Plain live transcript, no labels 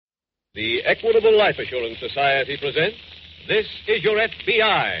The Equitable Life Assurance Society presents This Is Your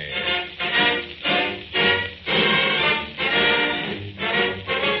FBI.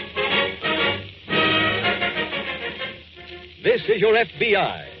 This is Your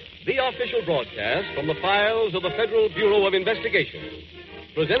FBI, the official broadcast from the files of the Federal Bureau of Investigation.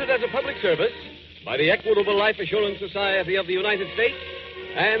 Presented as a public service by the Equitable Life Assurance Society of the United States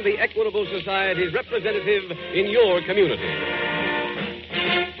and the Equitable Society's representative in your community.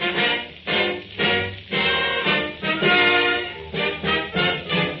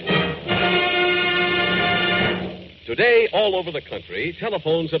 Today, all over the country,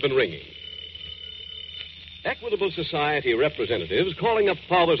 telephones have been ringing. Equitable Society representatives calling up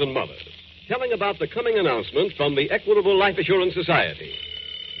fathers and mothers, telling about the coming announcement from the Equitable Life Assurance Society.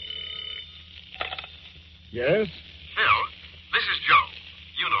 Yes? Phil, this is Joe.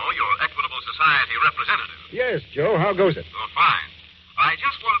 You know, your Equitable Society representative. Yes, Joe. How goes it? Oh, fine. I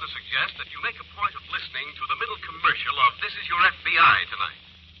just wanted to suggest that you make a point of listening to the middle commercial of This Is Your FBI tonight.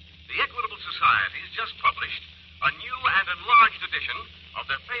 The Equitable Society has just published a new and enlarged edition of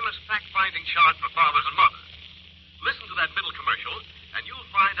their famous fact-finding chart for fathers and mothers. Listen to that middle commercial, and you'll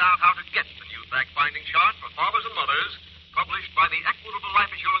find out how to get the new fact-finding chart for fathers and mothers published by the Equitable Life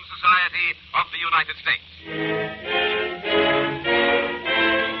Assurance Society of the United States.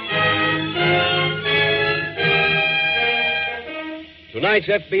 Tonight's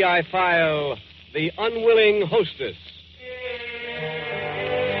FBI file, The Unwilling Hostess.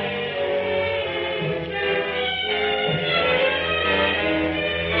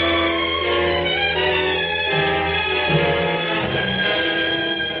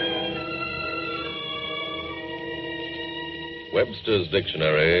 Webster's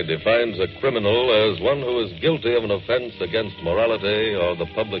dictionary defines a criminal as one who is guilty of an offense against morality or the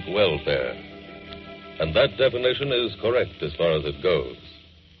public welfare. And that definition is correct as far as it goes.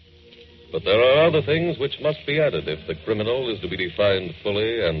 But there are other things which must be added if the criminal is to be defined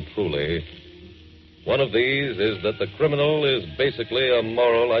fully and truly. One of these is that the criminal is basically a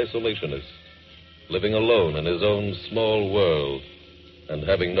moral isolationist, living alone in his own small world and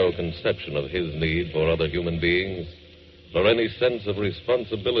having no conception of his need for other human beings, nor any sense of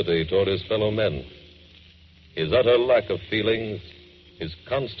responsibility toward his fellow men. His utter lack of feelings, his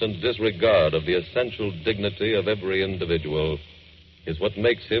constant disregard of the essential dignity of every individual is what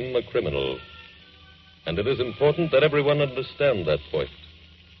makes him a criminal. And it is important that everyone understand that point.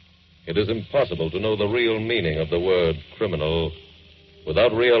 It is impossible to know the real meaning of the word criminal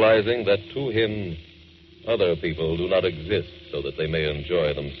without realizing that to him, other people do not exist so that they may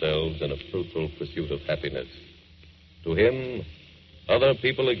enjoy themselves in a fruitful pursuit of happiness. To him, other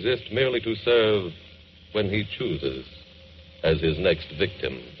people exist merely to serve when he chooses as his next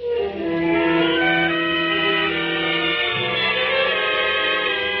victim.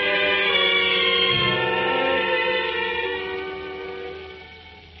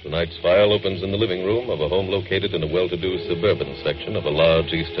 Tonight's file opens in the living room of a home located in a well-to-do suburban section of a large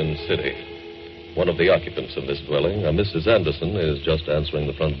eastern city. One of the occupants of this dwelling, a Mrs. Anderson, is just answering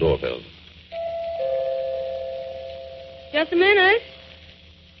the front doorbell. Just a minute.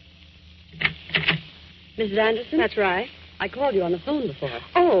 Mrs. Anderson? That's right. I called you on the phone before.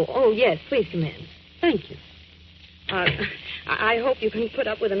 Oh, yes. Please come in. Thank you. I hope you can put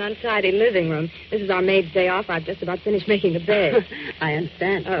up with an untidy living room. This is our maid's day off. I've just about finished making the bed. I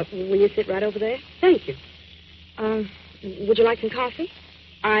understand. Will you sit right over there? Thank you. Would you like some coffee?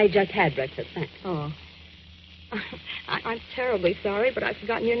 I just had breakfast, thanks. Oh. I'm terribly sorry, but I've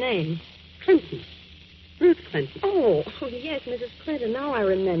forgotten your name. Clinton. Ruth Clinton. Oh, yes, Mrs. Clinton. Now I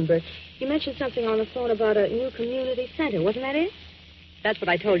remember. You mentioned something on the phone about a new community center. Wasn't that it? That's what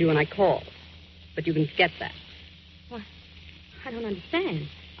I told you when I called. But you can skip that. What? I don't understand.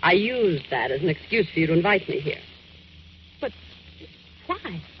 I used that as an excuse for you to invite me here. But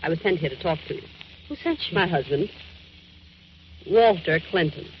why? I was sent here to talk to you. Who sent you? My husband. Walter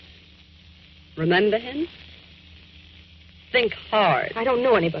Clinton. Remember him? Think hard. I don't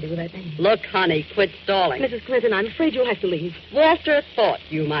know anybody with that name. Look, honey, quit stalling. Mrs. Clinton, I'm afraid you'll have to leave. Walter thought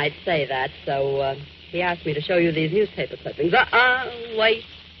you might say that, so he asked me to show you these newspaper clippings. Wait.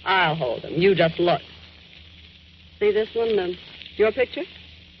 I'll hold them. You just look. See this one? Your picture?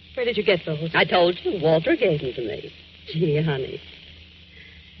 Where did you get those? I told you. Walter gave them to me. Gee, honey.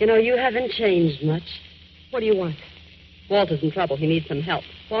 You know, you haven't changed much. What do you want? Walter's in trouble. He needs some help.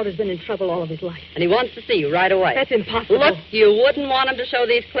 Walter's been in trouble all of his life. And he wants to see you right away. That's impossible. Look, you wouldn't want him to show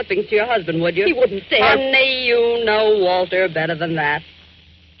these clippings to your husband, would you? He wouldn't dare. Honey, you know Walter better than that.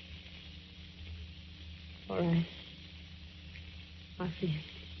 All right. I'll see him.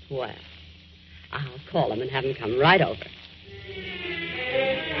 Well, I'll call him and have him come right over.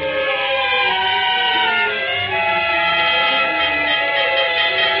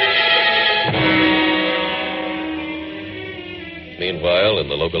 Meanwhile, in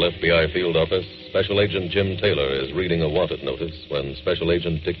the local FBI field office, Special Agent Jim Taylor is reading a wanted notice when Special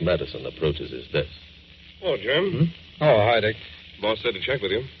Agent Dick Madison approaches his desk. Oh, Jim. Oh, hi, Dick. Boss said to check with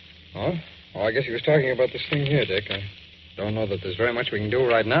you. Oh? Oh, I guess he was talking about this thing here, Dick. I don't know that there's very much we can do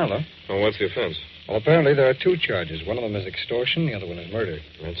right now, though. Oh, what's the offense? Well, apparently there are two charges. One of them is extortion, the other one is murder.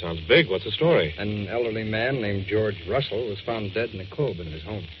 That sounds big. What's the story? An elderly man named George Russell was found dead in a cove in his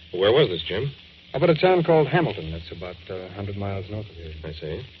home. Where was this, Jim? Up at a town called Hamilton. That's about 100 miles north of here. I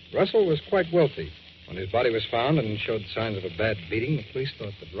see. Russell was quite wealthy. When his body was found and showed signs of a bad beating, the police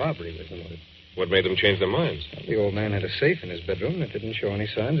thought that robbery was the motive. What made them change their minds? Well, the old man had a safe in his bedroom that didn't show any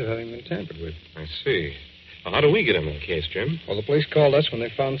signs of having been tampered with. I see. Well, how do we get in that case, Jim? Well, the police called us when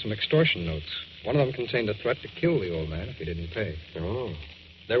they found some extortion notes. One of them contained a threat to kill the old man if he didn't pay. Oh.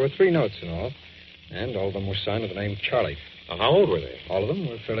 There were 3 notes in all, and all of them were signed with the name Charlie. How old were they? All of them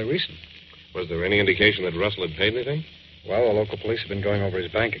were fairly recent. Was there any indication that Russell had paid anything? Well, the local police have been going over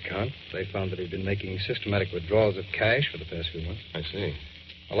his bank account. They found that he'd been making systematic withdrawals of cash for the past few months. I see.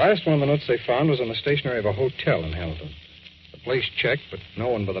 The last one of the notes they found was on the stationery of a hotel in Hamilton. The police checked, but no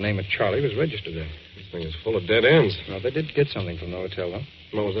one by the name of Charlie was registered there. This thing is full of dead ends. No, they did get something from the hotel, though.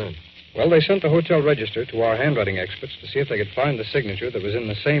 What was that? Well, they sent the hotel register to our handwriting experts to see if they could find the signature that was in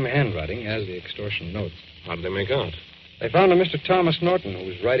the same handwriting as the extortion notes. How did they make out? They found a Mr. Thomas Norton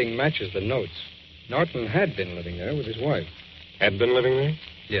whose writing matches the notes. Norton had been living there with his wife. Had been living there?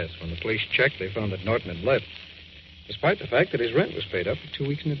 Yes, when the police checked, they found that Norton had left, despite the fact that his rent was paid up for 2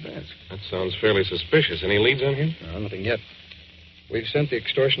 weeks in advance. That sounds fairly suspicious. Any leads on him? No, nothing yet. We've sent the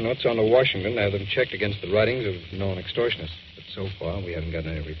extortion notes on to Washington to have them checked against the writings of known extortionists. But so far, we haven't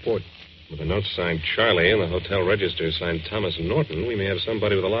gotten any report. With the note signed Charlie and the hotel register signed Thomas Norton, we may have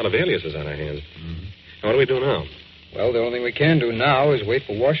somebody with a lot of aliases on our hands. Mm-hmm. Now, what do we do now? Well, the only thing we can do now is wait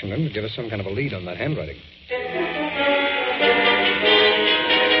for Washington to give us some kind of a lead on that handwriting.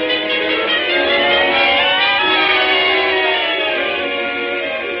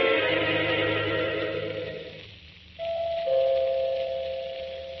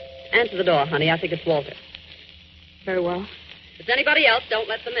 Answer the door, honey. I think it's Walter. Very well. If it's anybody else, don't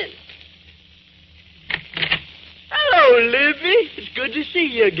let them in. Hello, Libby. It's good to see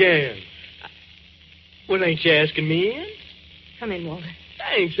you again. Well, ain't you asking me in? Come in, Walter.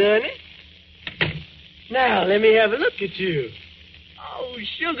 Thanks, honey. Now, let me have a look at you. Oh,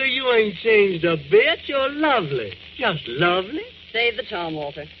 sugar, you ain't changed a bit. You're lovely. Just lovely. Save the tone,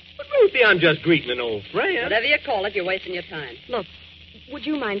 Walter. But, Ruthie, I'm just greeting an old friend. Whatever you call it, you're wasting your time. Look, would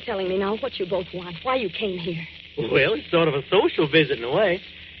you mind telling me now what you both want? Why you came here? Well, it's sort of a social visit in a way.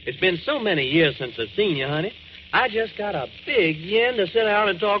 It's been so many years since I've seen you, honey. I just got a big yen to sit out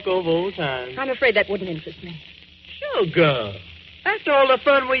and talk over old times. I'm afraid that wouldn't interest me. Sugar, after all the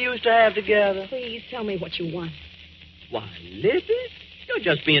fun we used to have together. Please tell me what you want. Why, Libby, you're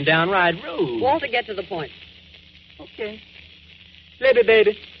just being downright rude. Walter, get to the point. Okay. Libby,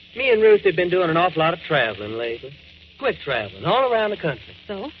 baby, me and Ruth have been doing an awful lot of traveling lately. Quick traveling, all around the country.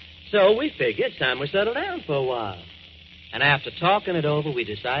 So? So we figured it's time we settled down for a while. And after talking it over, we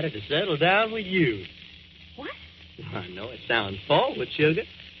decided to settle down with you. What? I know it sounds forward, sugar,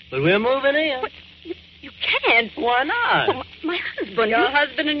 but we're moving in. But you can't. Why not? Oh, my husband. Your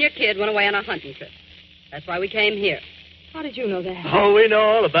husband and your kid went away on a hunting trip. That's why we came here. How did you know that? Oh, we know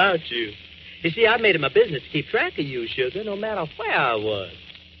all about you. You see, I made it my business to keep track of you, sugar, no matter where I was.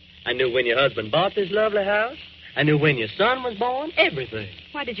 I knew when your husband bought this lovely house. I knew when your son was born. Everything.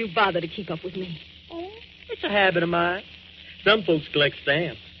 Why did you bother to keep up with me? Oh, it's a habit of mine. Some folks collect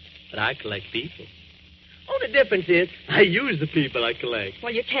stamps, but I collect people. Oh, the difference is I use the people I collect.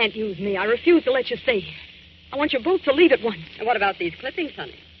 Well, you can't use me. I refuse to let you stay here. I want you both to leave at once. And what about these clippings,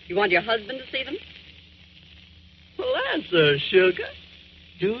 honey? You want your husband to see them? Well, answer, sugar.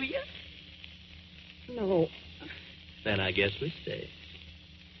 Do you? No. Then I guess we stay.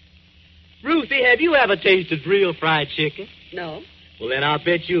 Ruthie, have you ever tasted real fried chicken? No. Well, then I'll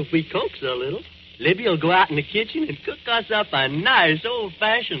bet you if we coax her a little, Libby will go out in the kitchen and cook us up a nice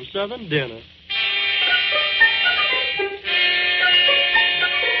old-fashioned Southern dinner.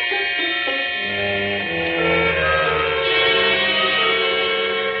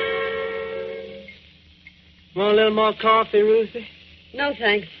 Want a little more coffee, Ruthie? No,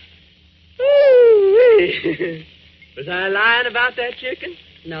 thanks. Ooh-wee. Was I lying about that chicken?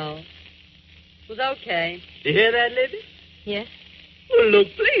 No. It was okay. You hear that, Libby? Yes? Well, look,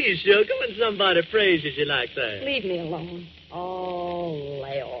 please, sugar, when somebody praises you like that. Leave me alone. Oh,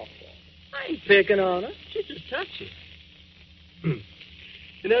 lay off. I ain't picking on her. She's just touchy.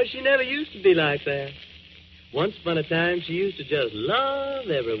 You know, she never used to be like that. Once upon a time, she used to just love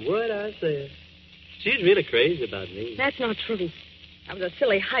every word I said. She's really crazy about me. That's not true. I was a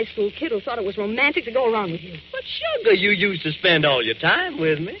silly high school kid who thought it was romantic to go around with you. But, sugar, you used to spend all your time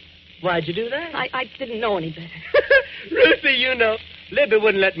with me. Why'd you do that? I didn't know any better. Ruthie, you know, Libby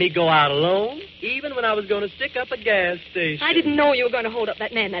wouldn't let me go out alone, even when I was going to stick up a gas station. I didn't know you were going to hold up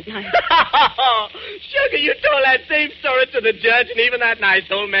that man that night. Sugar, you told that same story to the judge, and even that nice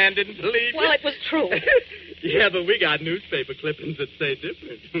old man didn't believe Well, you. it was true. Yeah, but we got newspaper clippings that say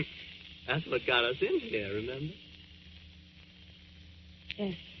different. That's what got us in here, remember?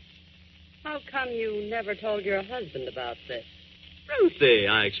 Yes. How come you never told your husband about this? Ruthie,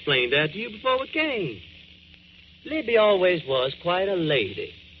 I explained that to you before we came. Libby always was quite a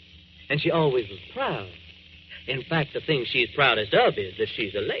lady, and she always was proud. In fact, the thing she's proudest of is that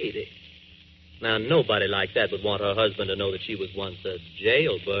she's a lady. Now, nobody like that would want her husband to know that she was once a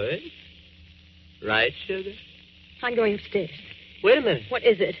jailbird. Right, sugar? I'm going upstairs. Wait a minute. What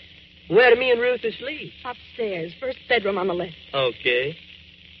is it? Where do me and Ruthie sleep? Upstairs. First bedroom on the left. Okay.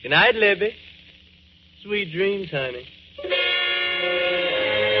 Good night, Libby. Sweet dreams, honey.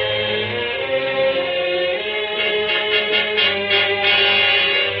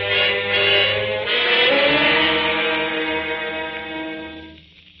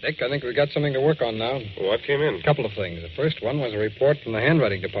 Dick, I think we've got something to work on now. What came in? A couple of things. The first one was a report from the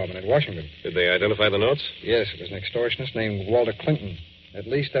handwriting department at Washington. Did they identify the notes? Yes, it was an extortionist named Walter Clinton. At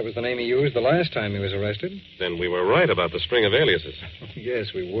least that was the name he used the last time he was arrested. Then we were right about the string of aliases. Yes,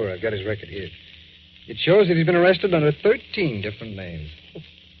 we were. I've got his record here. It shows that he's been arrested under 13 different names.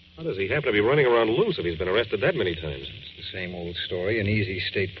 How does he happen to be running around loose if he's been arrested that many times? It's the same old story, an easy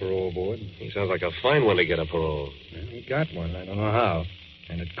state parole board. He sounds like a fine one to get a parole. Well, he got one. I don't know how.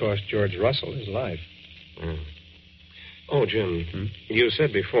 And it cost George Russell his life. Oh, Jim, you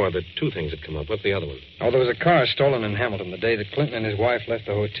said before that two things had come up. What's the other one? Oh, there was a car stolen in Hamilton the day that Clinton and his wife left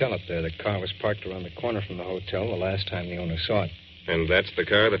the hotel up there. The car was parked around the corner from the hotel the last time the owner saw it. And that's the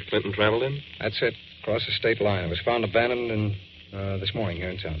car that Clinton traveled in? That's it. Across the state line. It was found abandoned this morning here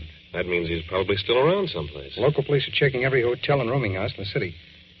in town. That means he's probably still around someplace. Local police are checking every hotel and rooming house in the city.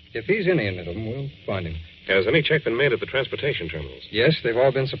 If he's in any of them, we'll find him. Has any check been made at the transportation terminals? Yes, they've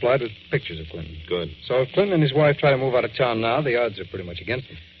all been supplied with pictures of Clinton. Good. So if Clinton and his wife try to move out of town now, the odds are pretty much against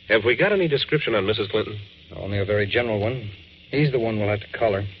them. Have we got any description on Mrs. Clinton? Only a very general one. He's the one we'll have to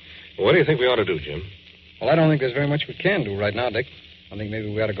color. What do you think we ought to do, Jim? Well, I don't think there's very much we can do right now, Dick. I think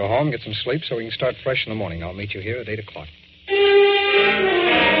maybe we ought to go home, get some sleep, so we can start fresh in the morning. I'll meet you here at 8 o'clock.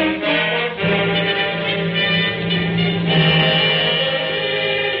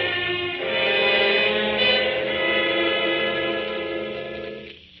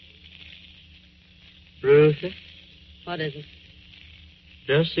 Ruthie, What is it?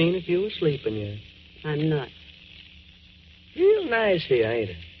 just seeing if you were sleeping yet. I'm not. Real nice here,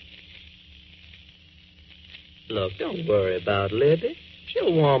 ain't it? Look, don't worry about Libby.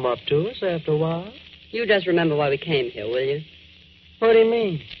 She'll warm up to us after a while. You just remember why we came here, will you? What do you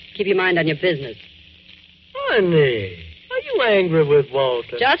mean? Keep your mind on your business. Honey, are you angry with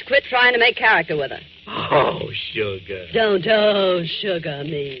Walter? Just quit trying to make character with her. Oh, sugar. Don't, sugar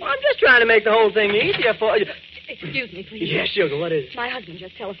me. Well, I'm just trying to make the whole thing easier for you. Excuse me, please. Yes, sugar, what is it? My husband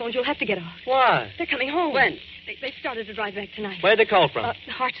just telephoned. You'll have to get off. Why? They're coming home. When? They started to drive back tonight. Where'd they call from?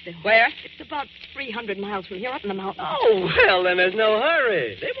 Hartsville. Where? It's about 300 miles from here, up in the mountains. Oh, well, then there's no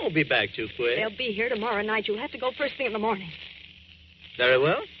hurry. They won't be back too quick. They'll be here tomorrow night. You'll have to go first thing in the morning. Very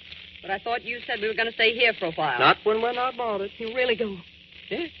well. But I thought you said we were going to stay here for a while. Not when we're not bothered. You really go.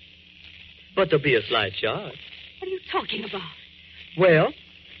 Yeah. But there'll be a slight charge. What are you talking about? Well,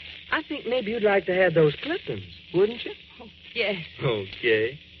 I think maybe you'd like to have those clippings, wouldn't you? Oh, yes.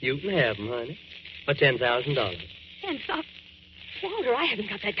 Okay. You can have them, honey. For $10,000. And Walter, I haven't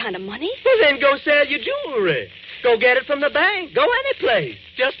got that kind of money. Well, then go sell your jewelry. Go get it from the bank. Go any place.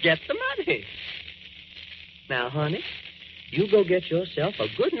 Just get the money. Now, honey, you go get yourself a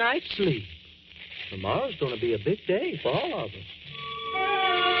good night's sleep. Tomorrow's going to be a big day for all of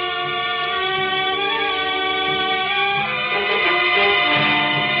us.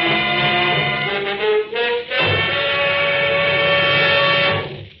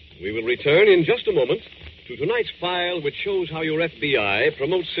 We will return in just a moment to tonight's file, which shows how your FBI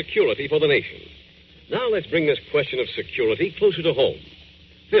promotes security for the nation. Now let's bring this question of security closer to home.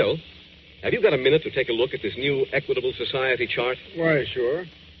 Phil, have you got a minute to take a look at this new Equitable Society chart? Why, sure.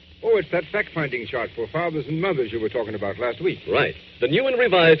 Oh, it's that fact-finding chart for fathers and mothers you were talking about last week. Right. The new and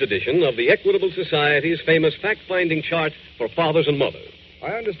revised edition of the Equitable Society's famous fact-finding chart for fathers and mothers.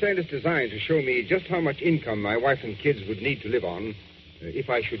 I understand it's designed to show me just how much income my wife and kids would need to live on if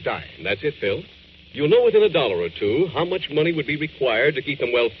I should die. That's it, Phil. You'll know within $1 or two how much money would be required to keep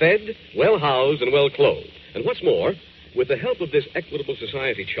them well fed, well housed, and well clothed. And what's more, with the help of this Equitable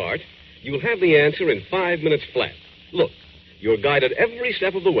Society chart, you'll have the answer in 5 minutes flat. Look, you're guided every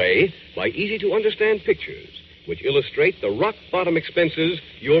step of the way by easy-to-understand pictures, which illustrate the rock-bottom expenses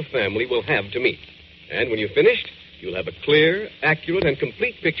your family will have to meet. And when you're finished, you'll have a clear, accurate, and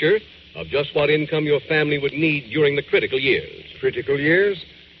complete picture of just what income your family would need during the critical years. Critical years?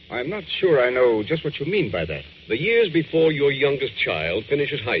 I'm not sure I know just what you mean by that. The years before your youngest child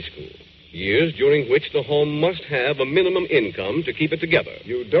finishes high school. Years during which the home must have a minimum income to keep it together.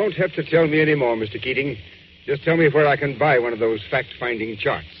 You don't have to tell me any more, Mr. Keating. Just tell me where I can buy one of those fact-finding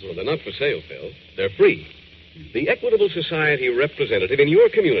charts. Well, they're not for sale, Phil. They're free. The Equitable Society representative in your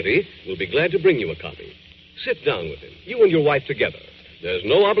community will be glad to bring you a copy. Sit down with him, you and your wife together. There's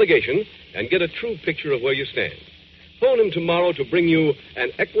no obligation, and get a true picture of where you stand. Phone him tomorrow to bring you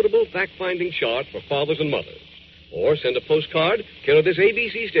an Equitable fact-finding chart for fathers and mothers. Or send a postcard, care of this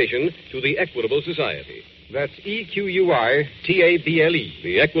ABC station, to the Equitable Society. That's EQUITABLE.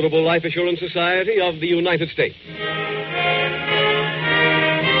 The Equitable Life Assurance Society of the United States.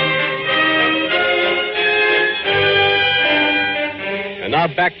 And now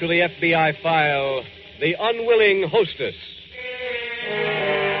back to the FBI file, The Unwilling Hostess.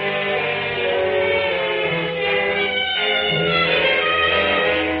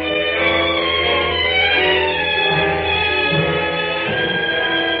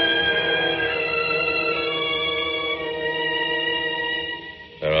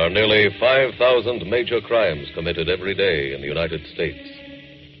 There are nearly 5,000 major crimes committed every day in the United States.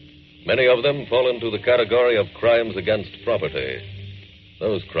 Many of them fall into the category of crimes against property.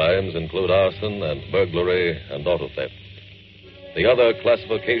 Those crimes include arson and burglary and auto theft. The other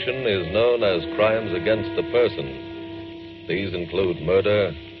classification is known as crimes against the person. These include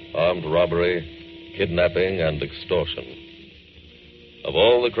murder, armed robbery, kidnapping, and extortion. Of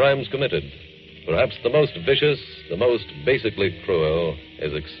all the crimes committed, perhaps the most vicious, the most basically cruel,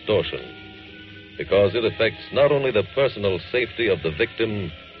 is extortion, because it affects not only the personal safety of the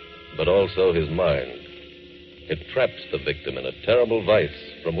victim, but also his mind. It traps the victim in a terrible vice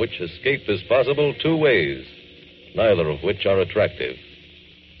from which escape is possible two ways, neither of which are attractive.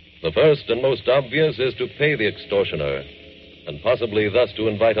 The first and most obvious is to pay the extortioner, and possibly thus to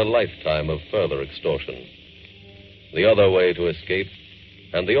invite a lifetime of further extortion. The other way to escape,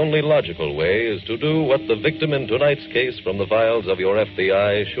 and the only logical way, is to do what the victim in tonight's case from the files of your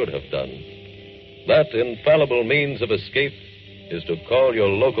FBI should have done. That infallible means of escape is to call your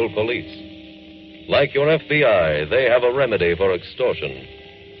local police. Like your FBI, they have a remedy for extortion,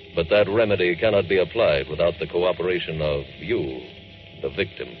 but that remedy cannot be applied without the cooperation of you, the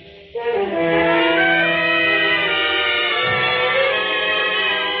victim.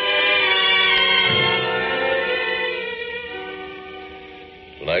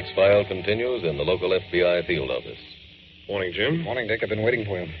 Tonight's file continues in the local FBI field office. Morning, Jim. Morning, Dick. I've been waiting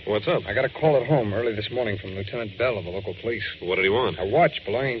for you. What's up? I got a call at home early this morning from Lieutenant Bell of the local police. What did he want? A watch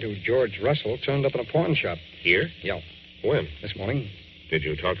belonging to George Russell turned up in a pawn shop. Here? Yeah. When? This morning. Did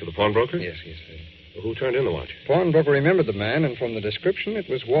you talk to the pawnbroker? Yes. Who turned in the watch? Pawnbroker remembered the man, and from the description, it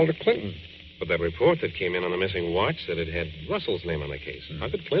was Walter Clinton. But that report that came in on the missing watch said it had Russell's name on the case. How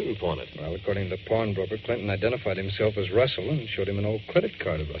could Clinton pawn it? Well, according to the pawnbroker, Clinton identified himself as Russell and showed him an old credit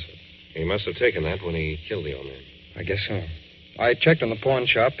card of Russell. He must have taken that when he killed the old man. I guess so. I checked on the pawn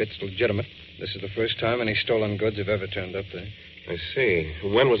shop. It's legitimate. This is the first time any stolen goods have ever turned up there. I see.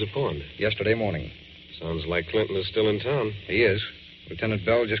 When was it pawned? Yesterday morning. Sounds like Clinton is still in town. He is. Lieutenant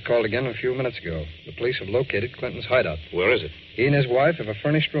Bell just called again a few minutes ago. The police have located Clinton's hideout. Where is it? He and his wife have a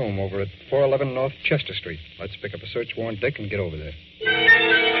furnished room over at 411 North Chester Street. Let's pick up a search warrant, Dick, and get over there.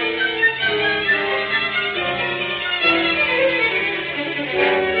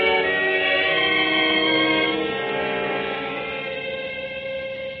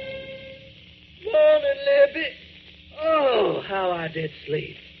 Morning, Libby. Oh, how I did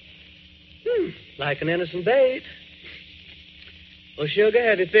sleep. Like an innocent babe. Well, Sugar,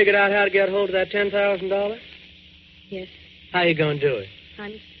 have you figured out how to get hold of that $10,000? Yes, How you going to do it?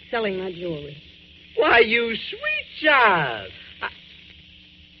 I'm selling my jewelry. Why, you sweet child. I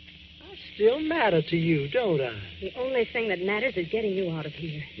still matter to you, don't I? The only thing that matters is getting you out of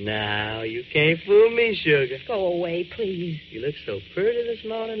here. Now, you can't fool me, Sugar. Go away, please. You look so pretty this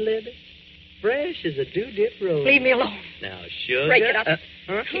morning, Libby. Fresh as a dew-dip rose. Leave me alone. Now, Sugar. Break it up.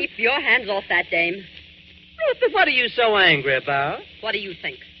 Huh? Keep your hands off that dame. Ruthie, what are you so angry about? What do you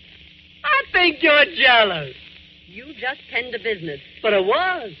think? I think you're jealous. You just tend to business. But I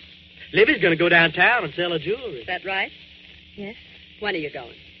was. Libby's going to go downtown and sell her jewelry. Is that right? Yes, When are you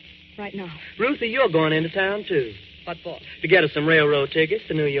going? right now. Ruthie, you're going into town, too. What for? To get us some railroad tickets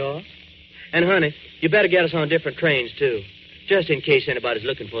to New York. And, honey, you better get us on different trains, too. Just in case anybody's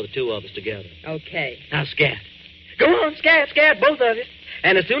looking for the two of us together. Okay. Now, scat. Go on, scat, both of you.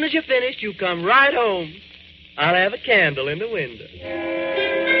 And as soon as you're finished, you come right home. I'll have a candle in the window.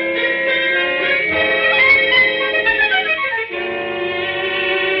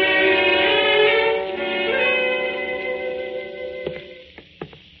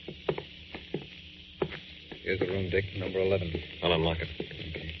 Here's the room, Dick, number 11. I'll unlock it.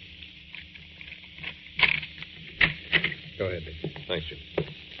 Okay. Go ahead, Dick. Thanks, Jim.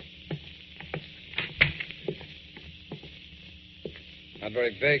 Not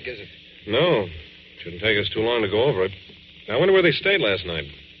very big, is it? No. Shouldn't take us too long to go over it. Now, I wonder where they stayed last night.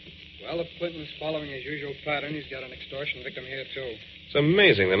 Well, if Clinton's following his usual pattern, he's got an extortion victim here, too. It's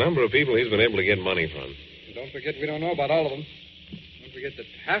amazing the number of people he's been able to get money from. And don't forget, we don't know about all of them. Don't forget that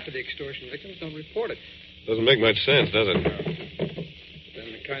half of the extortion victims don't report it. Doesn't make much sense, does it?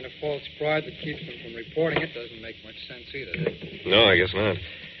 Then the kind of false pride that keeps them from reporting it doesn't make much sense either, does it? No, I guess not.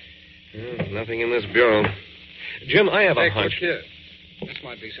 Well, nothing in this bureau. Jim, I have a Look hunch. here. This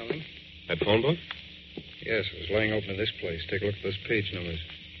might be something. That phone book? Yes, it was laying open in this place. Take a look at those page numbers.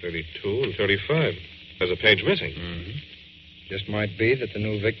 32 and 35. There's a page missing. Mm-hmm. Just might be that the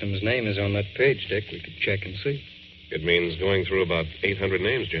new victim's name is on that page, Dick. We could check and see. It means going through about 800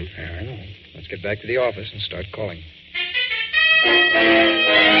 names, Jim. I know. Let's get back to the office and start calling.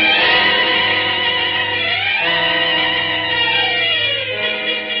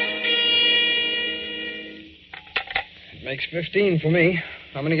 It makes 15 for me.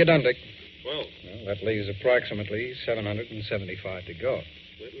 How many get done, Dick? 12. Well, that leaves approximately 775 to go.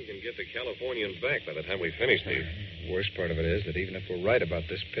 Clinton can get the Californians back by the time we finish these. The worst part of it is that even if we're right about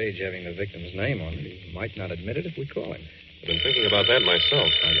this page having the victim's name on it, he might not admit it if we call him. I've been thinking about that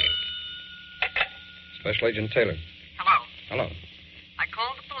myself. Special Agent Taylor. Hello. Hello. I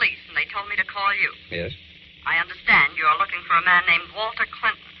called the police, and they told me to call you. Yes? I understand you're looking for a man named Walter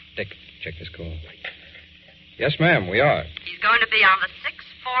Clinton. Dick, check this call. Yes, ma'am, we are. He's going to be on the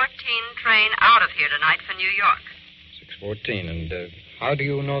 6:14 train out of here tonight for New York. 6:14. And how do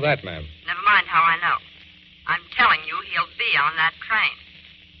you know that, ma'am? Never mind how I know. I'm telling you he'll be on that train.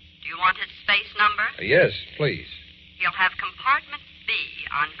 Do you want his space number? Yes, please. He'll have compartment B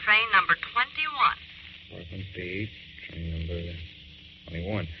on train number 21. Compartment B, train number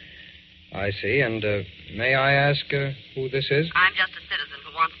 21. I see. And may I ask who this is? I'm just a citizen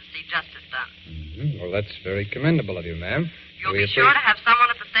who wants to see justice done. Mm-hmm. Well, that's very commendable of you, ma'am. You'll be sure to have someone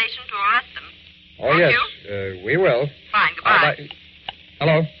at the station to arrest him. Oh, Won't yes. you? We will. Fine. Goodbye.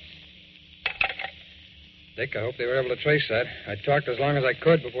 Hello. Dick, I hope they were able to trace that. I talked as long as I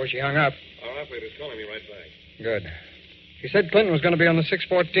could before she hung up. Our operator's calling me right back. Good. She said Clinton was going to be on the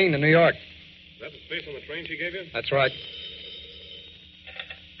 6:14 to New York. Is that the space on the train she gave you? That's right.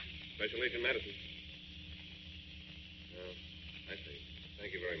 Special Agent Madison. Oh, I see.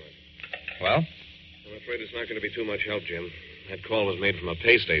 Thank you very much. Well? I'm afraid it's not going to be too much help, Jim. That call was made from a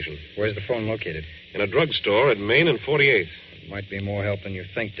pay station. Where's the phone located? In a drugstore at Main and 48th. It might be more help than you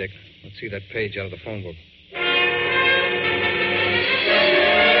think, Dick. Let's see that page out of the phone book.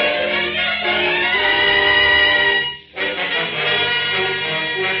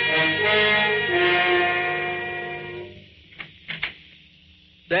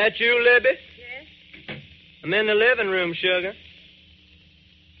 That you, Libby? Yes? I'm in the living room, sugar.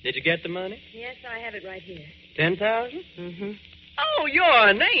 Did you get the money? Yes, I have it right here. 10,000? Mm-hmm. Oh, you're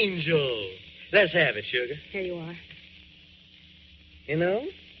an angel. Let's have it, sugar. Here you are. You know,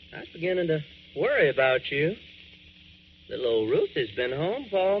 I was beginning to worry about you. Little old Ruthie's been home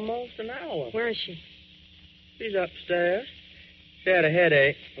for almost an hour. Where is she? She's upstairs. She had a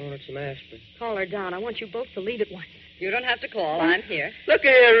headache. Wanted some aspirin. Call her down. I want you both to leave at once. You don't have to call. I'm here. Look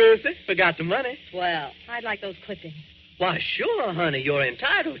here, Ruthie. Forgot the money. Well, I'd like those clippings. Why, sure, honey. You're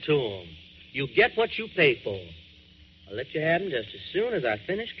entitled to them. You get what you pay for. I'll let you have them just as soon as I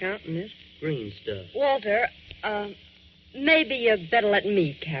finish counting this green stuff. Walter, maybe you better let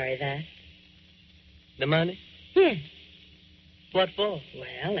me carry that. The money? Yes. What for?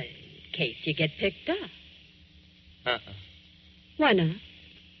 Well, in case you get picked up. Uh-uh. Why not?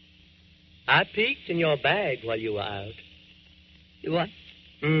 I peeked in your bag while you were out. You what?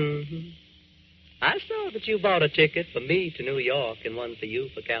 Mm-hmm. I saw that you bought a ticket for me to New York and one for you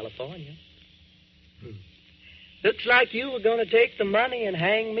for California. Looks like you were going to take the money and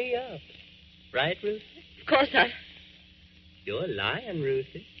hang me up. Right, Ruthie? Of course not. You're lying,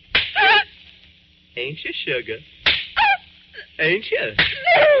 Ruthie. Ain't you, sugar? Ain't you?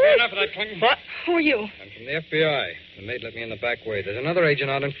 Enough of that, Clinton. What? Who are you? I'm from the FBI. The maid let me in the back way. There's another agent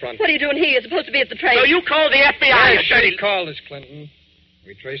out in front. What are you doing here? You're supposed to be at the train. So you call the FBI. Hey, called us, Clinton.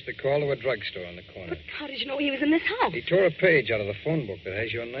 We traced the call to a drugstore on the corner. But how did you know he was in this house? He tore a page out of the phone book that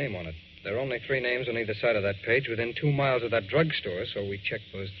has your name on it. There are only 3 names on either side of that page within 2 miles of that drugstore, so we checked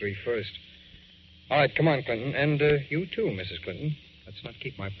those 3 first. All right, come on, Clinton. And you too, Mrs. Clinton. Let's not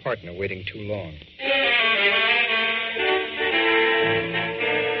keep my partner waiting too long.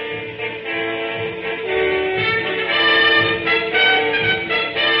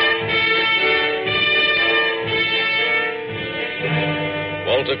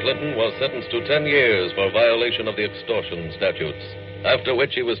 Walter Clinton was sentenced to 10 years for violation of the extortion statutes, after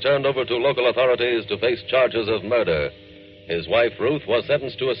which he was turned over to local authorities to face charges of murder. His wife, Ruth, was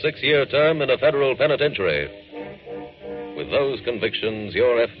sentenced to a 6-year term in a federal penitentiary. With those convictions,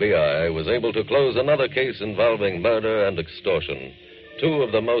 your FBI was able to close another case involving murder and extortion, 2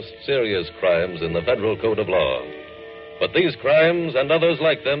 of the most serious crimes in the federal code of law. But these crimes and others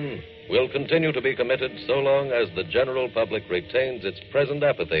like them will continue to be committed so long as the general public retains its present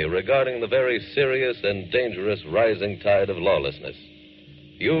apathy regarding the very serious and dangerous rising tide of lawlessness.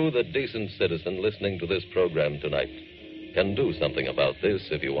 You, the decent citizen listening to this program tonight, can do something about this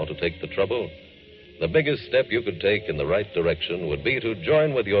if you want to take the trouble. The biggest step you could take in the right direction would be to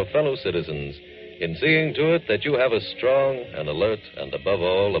join with your fellow citizens in seeing to it that you have a strong and alert and, above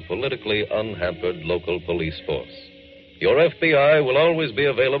all, a politically unhampered local police force. Your FBI will always be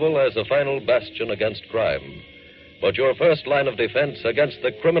available as a final bastion against crime. But your first line of defense against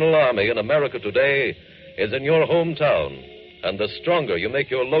the criminal army in America today is in your hometown. And the stronger you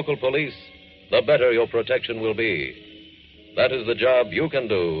make your local police, the better your protection will be. That is the job you can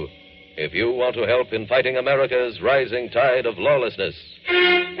do if you want to help in fighting America's rising tide of lawlessness.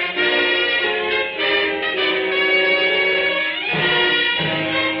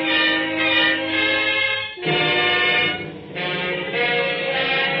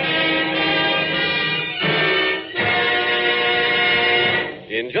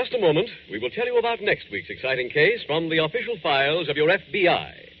 In just a moment, we will tell you about next week's exciting case from the official files of your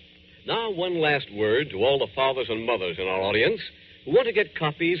FBI. Now, one last word to all the fathers and mothers in our audience who want to get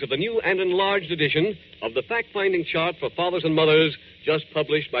copies of the new and enlarged edition of the fact-finding chart for fathers and mothers just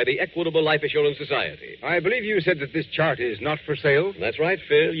published by the Equitable Life Assurance Society. I believe you said that this chart is not for sale. That's right,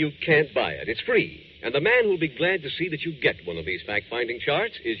 Phil. You can't buy it. It's free. And the man who'll be glad to see that you get one of these fact-finding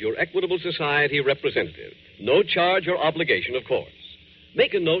charts is your Equitable Society representative. No charge or obligation, of course.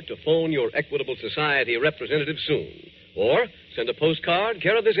 Make a note to phone your Equitable Society representative soon. Or send a postcard,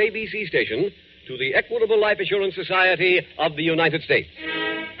 care of this ABC station, to the Equitable Life Assurance Society of the United States.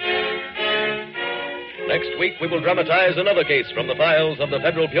 Next week, we will dramatize another case from the files of the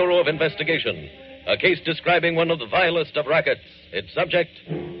Federal Bureau of Investigation. A case describing one of the vilest of rackets. Its subject,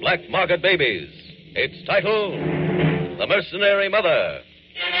 black market babies. Its title, The Mercenary Mother.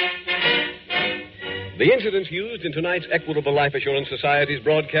 The incidents used in tonight's Equitable Life Assurance Society's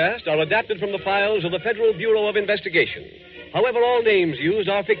broadcast are adapted from the files of the Federal Bureau of Investigation. However, all names used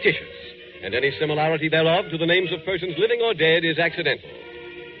are fictitious, and any similarity thereof to the names of persons living or dead is accidental.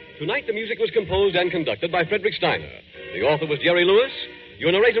 Tonight, the music was composed and conducted by Frederick Steiner. The author was Jerry Lewis.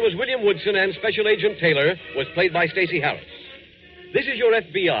 Your narrator was William Woodson, and Special Agent Taylor was played by Stacey Harris. This Is Your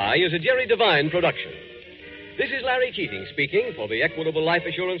FBI is a Jerry Devine production. This is Larry Keating speaking for the Equitable Life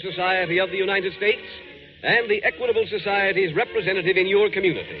Assurance Society of the United States and the Equitable Society's representative in your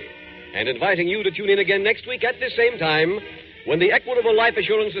community, and inviting you to tune in again next week at this same time when the Equitable Life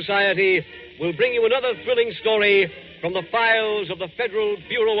Assurance Society will bring you another thrilling story from the files of the Federal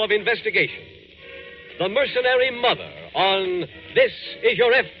Bureau of Investigation. The Mercenary Mother on This Is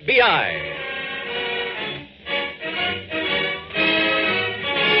Your FBI.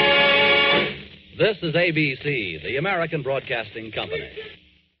 This is ABC, the American Broadcasting Company.